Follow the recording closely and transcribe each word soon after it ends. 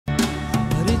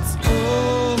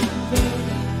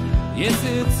Yes,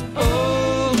 it's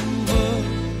over.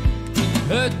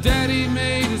 Her daddy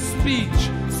made a speech,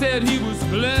 said he was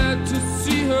glad to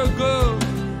see her go.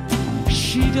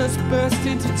 She just burst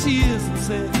into tears and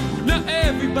said, now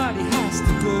everybody has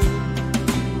to go.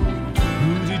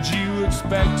 Who did you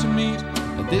expect to meet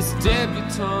at this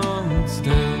debutante's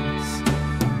dance?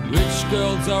 Rich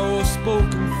girls are all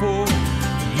spoken for,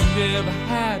 you never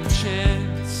had a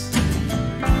chance.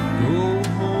 Go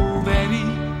home,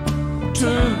 Eddie,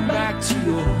 turn back to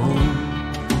your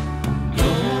home. Go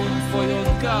home for your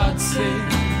God's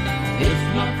sake,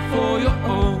 if not for your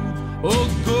own. Oh,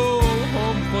 go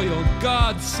home for your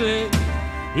God's sake,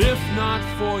 if not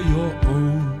for your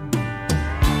own.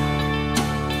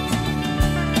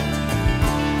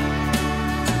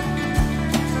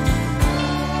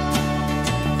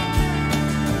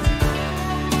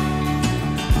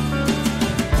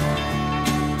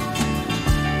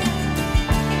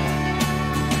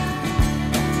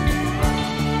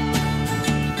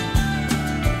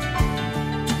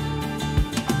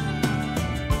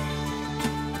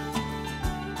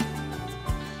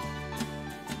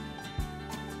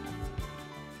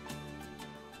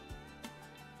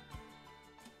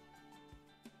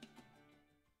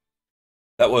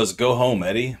 That was Go Home,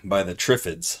 Eddie by the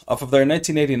Triffids off of their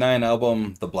 1989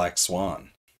 album, The Black Swan.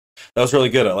 That was really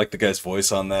good. I like the guy's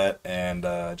voice on that, and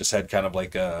just had kind of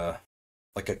like a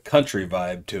country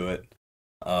vibe to it.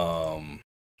 I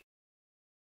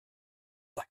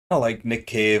like Nick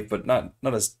Cave, but not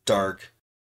as dark.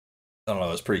 I don't know.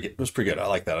 It was pretty good. I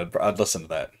like that. I'd listen to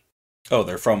that. Oh,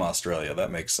 they're from Australia. That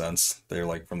makes sense. They're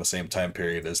like from the same time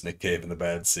period as Nick Cave and the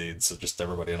Bad Seeds. So just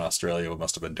everybody in Australia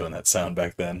must have been doing that sound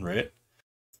back then, right?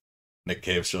 Nick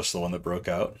Cave's just the one that broke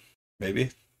out,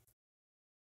 maybe.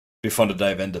 Be fun to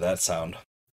dive into that sound.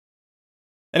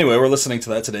 Anyway, we're listening to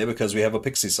that today because we have a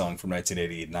Pixies song from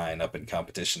 1989 up in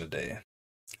competition today.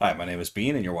 Hi, my name is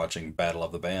Bean, and you're watching Battle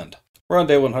of the Band. We're on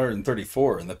day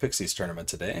 134 in the Pixies tournament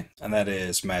today, and that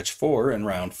is match 4 in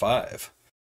round 5.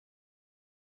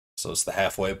 So it's the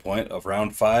halfway point of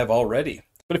round 5 already.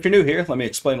 But if you're new here, let me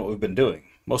explain what we've been doing.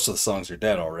 Most of the songs are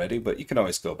dead already, but you can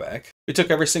always go back. We took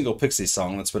every single Pixies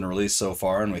song that's been released so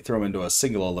far and we threw them into a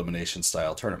single elimination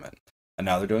style tournament. And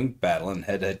now they're doing battle and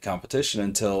head-to-head competition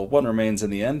until one remains in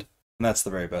the end, and that's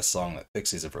the very best song that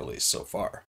Pixies have released so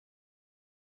far.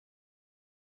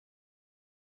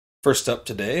 First up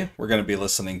today, we're going to be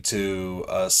listening to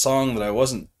a song that I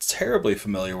wasn't terribly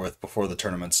familiar with before the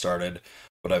tournament started,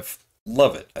 but I've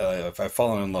love it. I've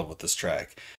fallen in love with this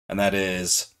track, and that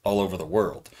is All Over the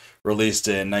World, released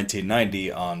in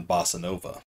 1990 on Bossa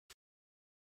Nova.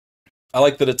 I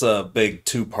like that it's a big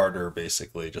two-parter,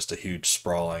 basically, just a huge,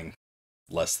 sprawling,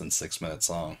 less than 6-minute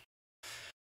song.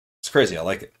 It's crazy, I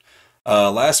like it.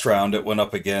 Last round, it went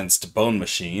up against Bone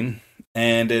Machine,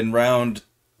 and in round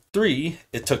 3,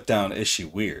 it took down Issue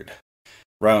Weird.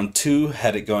 Round 2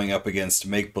 had it going up against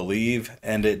Make Believe,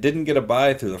 and it didn't get a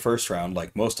bye through the first round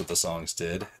like most of the songs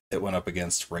did. It went up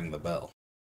against Ring the Bell.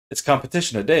 Its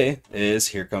competition today is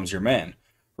Here Comes Your Man,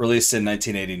 released in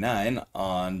 1989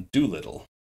 on Doolittle.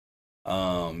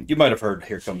 You might have heard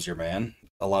Here Comes Your Man.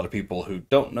 A lot of people who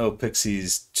don't know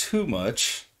Pixies too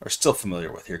much are still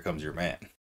familiar with Here Comes Your Man.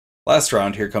 Last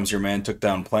round, Here Comes Your Man took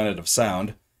down Planet of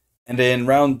Sound, and in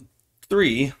round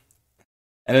 3,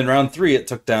 it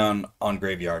took down On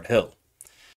Graveyard Hill.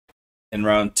 In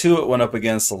round 2, it went up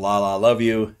against La La Love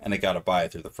You, and it got a bye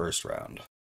through the first round.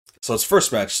 So its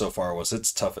first match so far was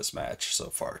its toughest match so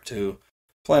far, too.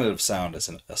 Planet of Sound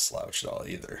isn't a slouch at all,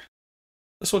 either.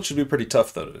 This one should be pretty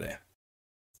tough, though, today.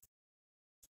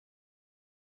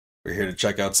 We're here to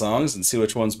check out songs and see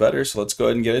which one's better, so let's go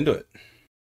ahead and get into it.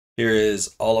 Here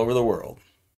is All Over the World.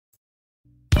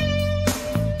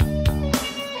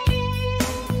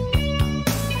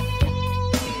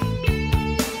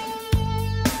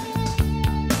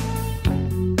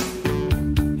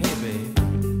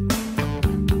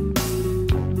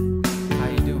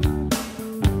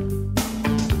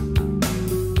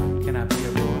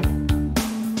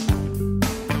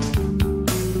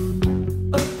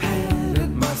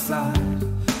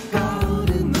 God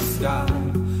in the sky,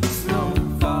 snow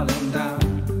falling down,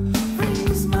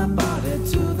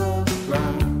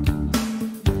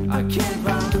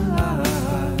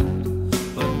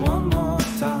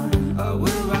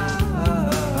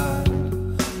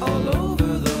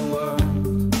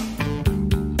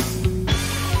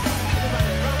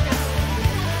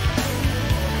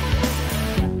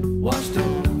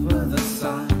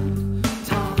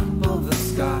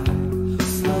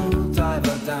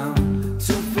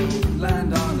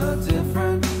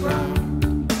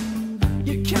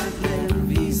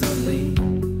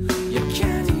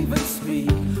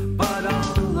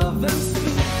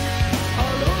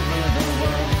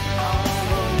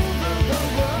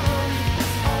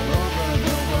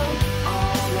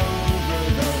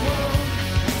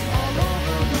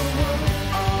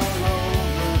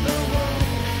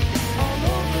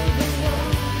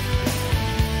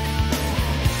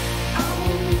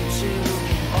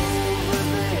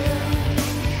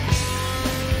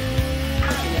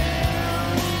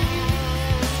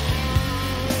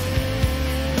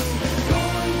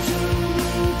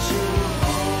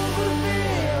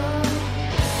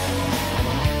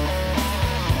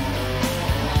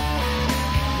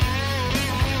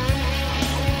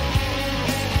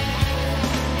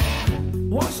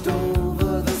 washed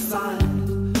over the side,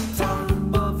 top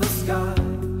of the sky,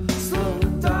 slow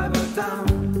diver down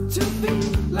to be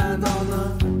land on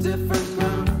a different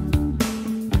ground.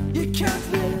 You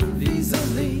can't live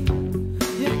easily,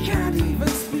 you can't even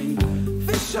speak.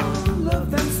 Fish on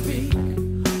love them speak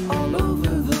all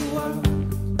over the world.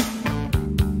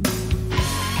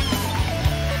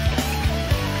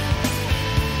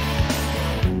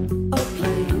 A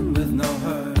plane with no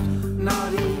hurt,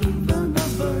 not even a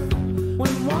bird.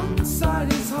 When one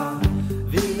side is hot,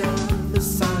 the other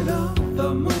side of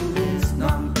the moon is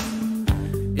not.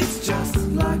 It's just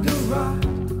like a ride.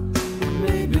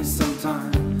 Maybe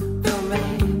sometime they'll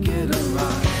make it a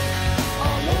ride.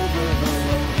 All over the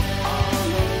world,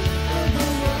 all over the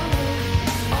world,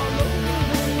 all over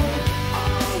the world, all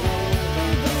over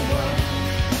the world,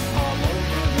 all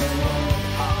over the world,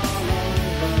 all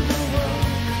over the world,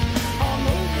 all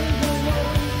over the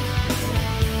world.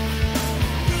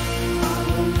 I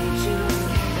will meet you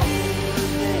over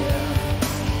there.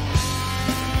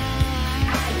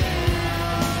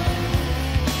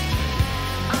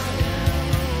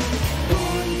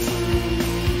 Going to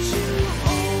meet you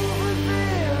over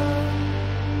there.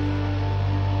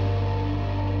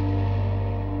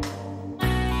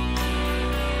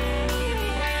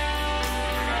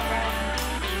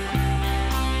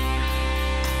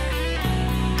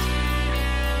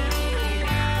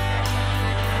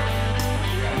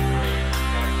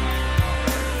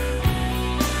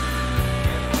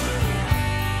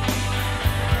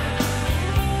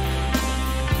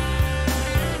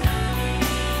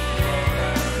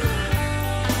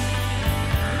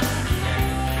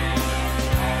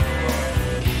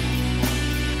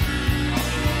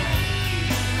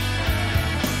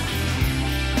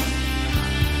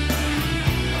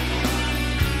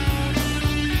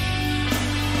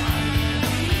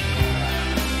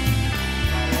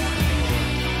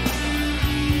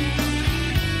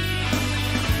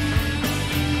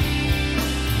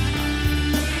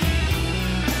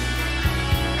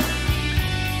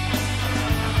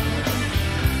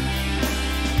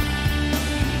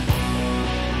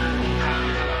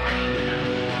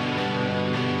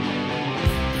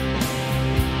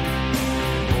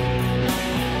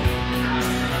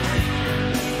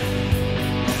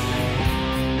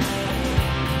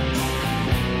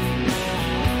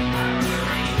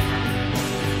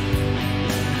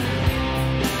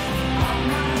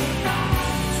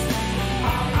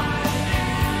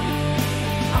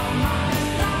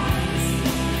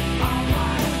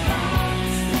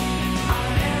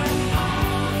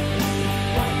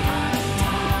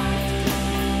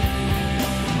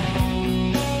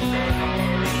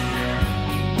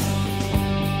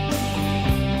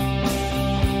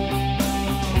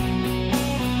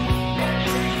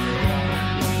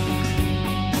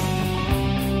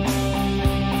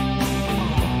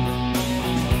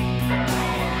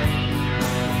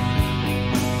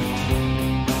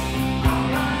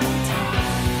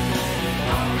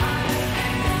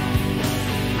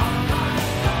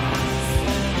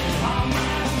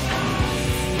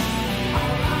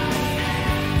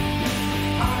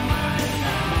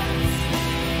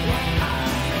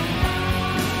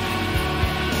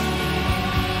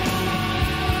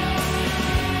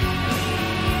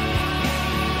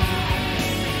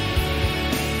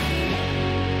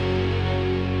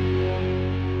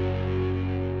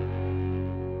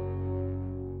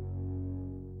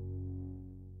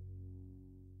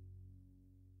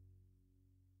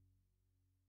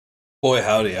 Boy,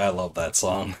 howdy, I love that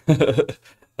song. That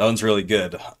one's really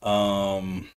good.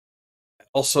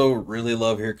 Also really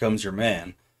love Here Comes Your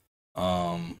Man.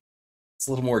 It's a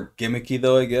little more gimmicky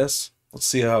though, I guess. Let's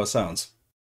see how it sounds.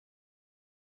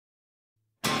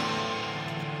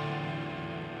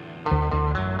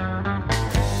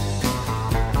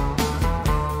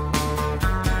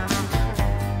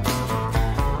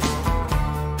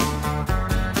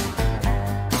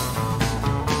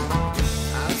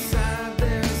 Outside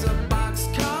there's a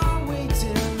boxcar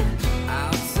waiting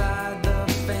outside the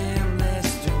family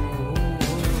store.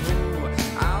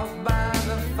 Out by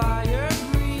the fire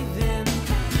breathing,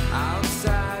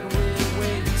 outside we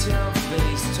wait till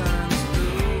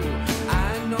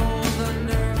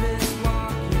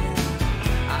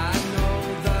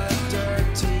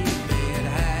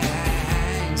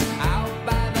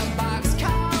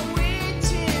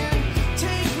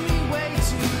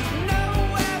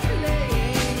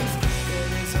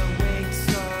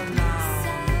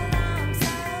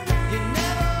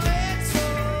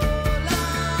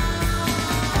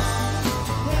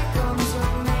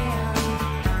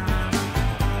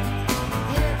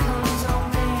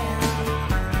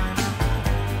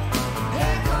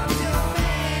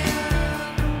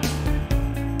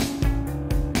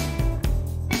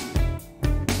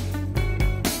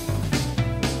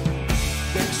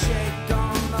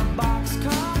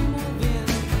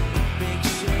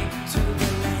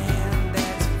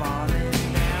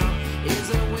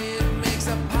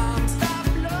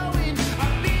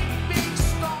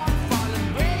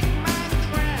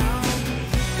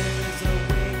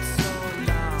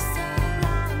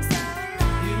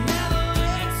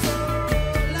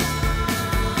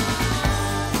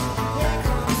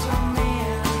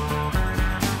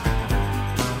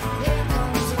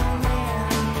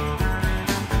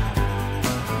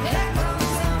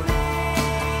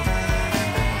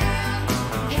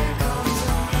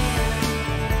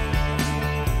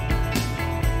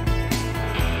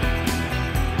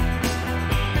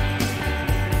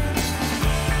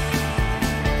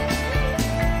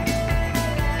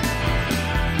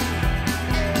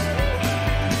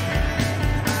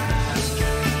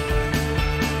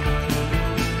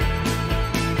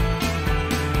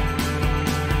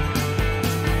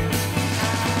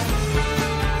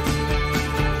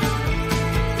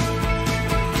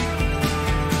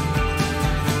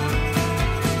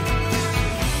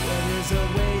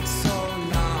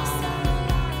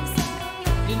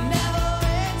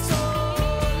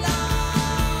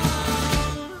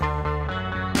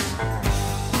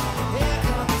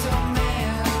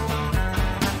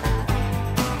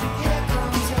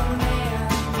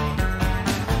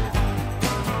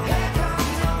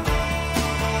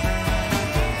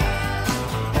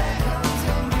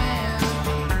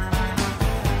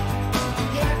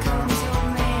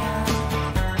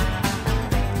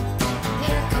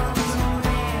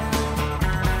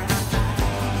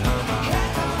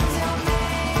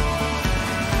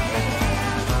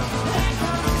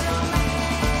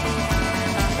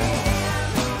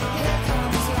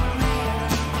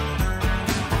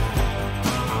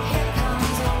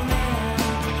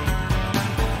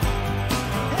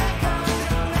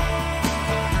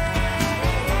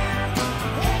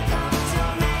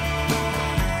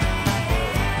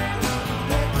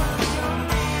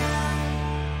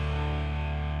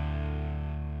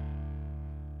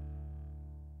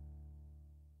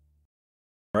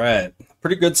All right,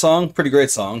 pretty good song, pretty great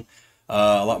song.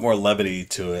 A lot more levity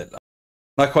to it.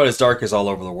 Not quite as dark as All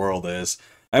Over the World is.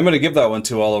 I'm going to give that one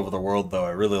to All Over the World, though.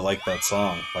 I really like that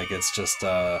song. Like, it's just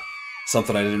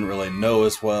something I didn't really know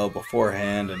as well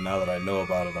beforehand, and now that I know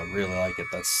about it, I really like it.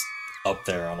 That's up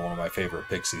there on one of my favorite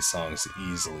Pixies songs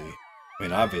easily. I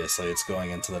mean, obviously, it's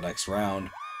going into the next round,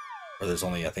 where there's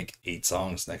only, I think, 8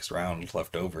 songs next round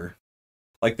left over.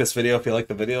 Like this video if you like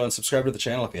the video, and subscribe to the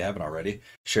channel if you haven't already.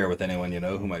 Share with anyone you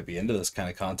know who might be into this kind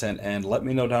of content, and let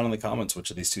me know down in the comments which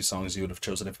of these 2 songs you would have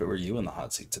chosen if it were you in the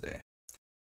hot seat today.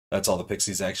 That's all the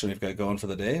Pixies action we've got going for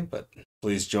the day, but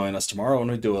please join us tomorrow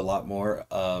when we do a lot more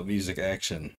music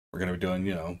action. We're going to be doing,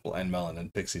 you know, Blind Melon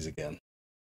and Pixies again.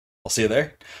 I'll see you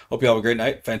there. Hope you have a great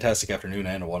night, fantastic afternoon,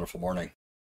 and a wonderful morning.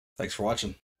 Thanks for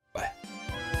watching. Bye.